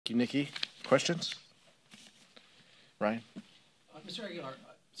you, Nikki. Questions? Ryan? Mr. Aguilar,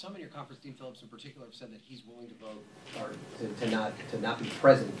 some in your conference, Dean Phillips in particular, have said that he's willing to vote or to not be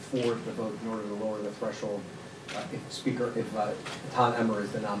present for the vote in order to lower the threshold if Tom Emmer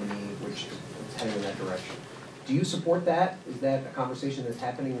is the nominee, which is heading in that direction. Do you support that? Is that a conversation that's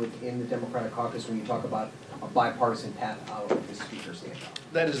happening within the Democratic caucus when you talk about a bipartisan path out of the speaker standoff?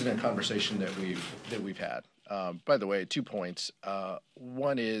 That isn't a conversation that we've had. By the way, 2 points.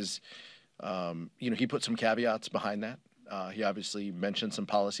 One is, he put some caveats behind that. He obviously mentioned some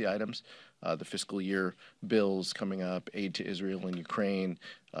policy items, the fiscal year bills coming up, aid to Israel and Ukraine,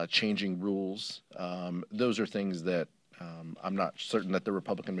 changing rules. Those are things that I'm not certain that the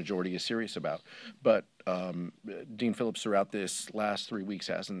Republican majority is serious about. But Dean Phillips throughout this last 3 weeks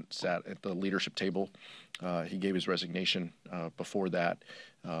hasn't sat at the leadership table. He gave his resignation before that.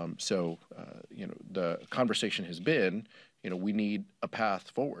 The conversation has been, we need a path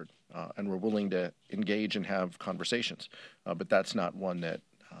forward, and we're willing to engage and have conversations. But that's not one that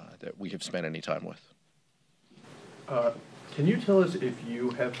we have spent any time with. Can you tell us if you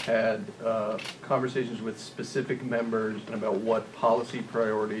have had conversations with specific members and about what policy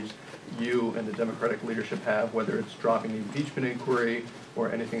priorities you and the Democratic leadership have, whether it's dropping the impeachment inquiry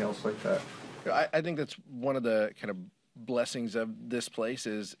or anything else like that? I think that's one of the kind of blessings of this place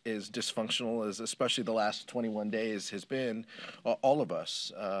is dysfunctional as especially the last 21 days has been. All of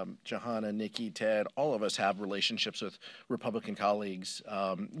us, Johanna, Nikki, Ted, all of us have relationships with Republican colleagues.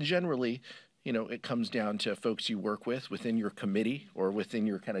 Generally, it comes down to folks you work with within your committee or within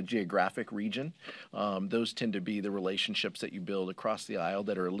your kind of geographic region. Those tend to be the relationships that you build across the aisle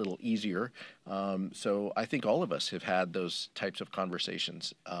that are a little easier. So I think all of us have had those types of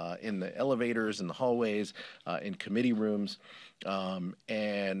conversations in the elevators, in the hallways, in committee rooms.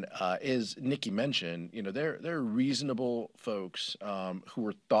 As Nikki mentioned, there are reasonable folks who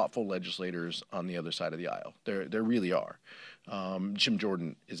are thoughtful legislators on the other side of the aisle. There really are. Jim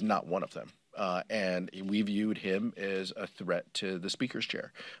Jordan is not one of them. And we viewed him as a threat to the speaker's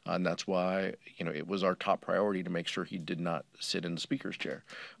chair. And that's why, it was our top priority to make sure he did not sit in the speaker's chair.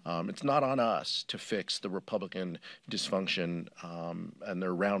 It's not on us to fix the Republican dysfunction and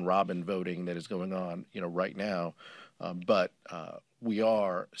their round robin voting that is going on, right now. But we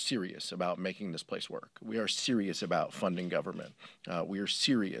are serious about making this place work. We are serious about funding government. We are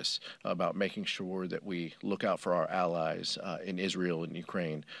serious about making sure that we look out for our allies in Israel and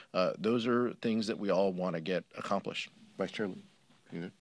Ukraine. Those are things that we all want to get accomplished. Vice Chair Lee.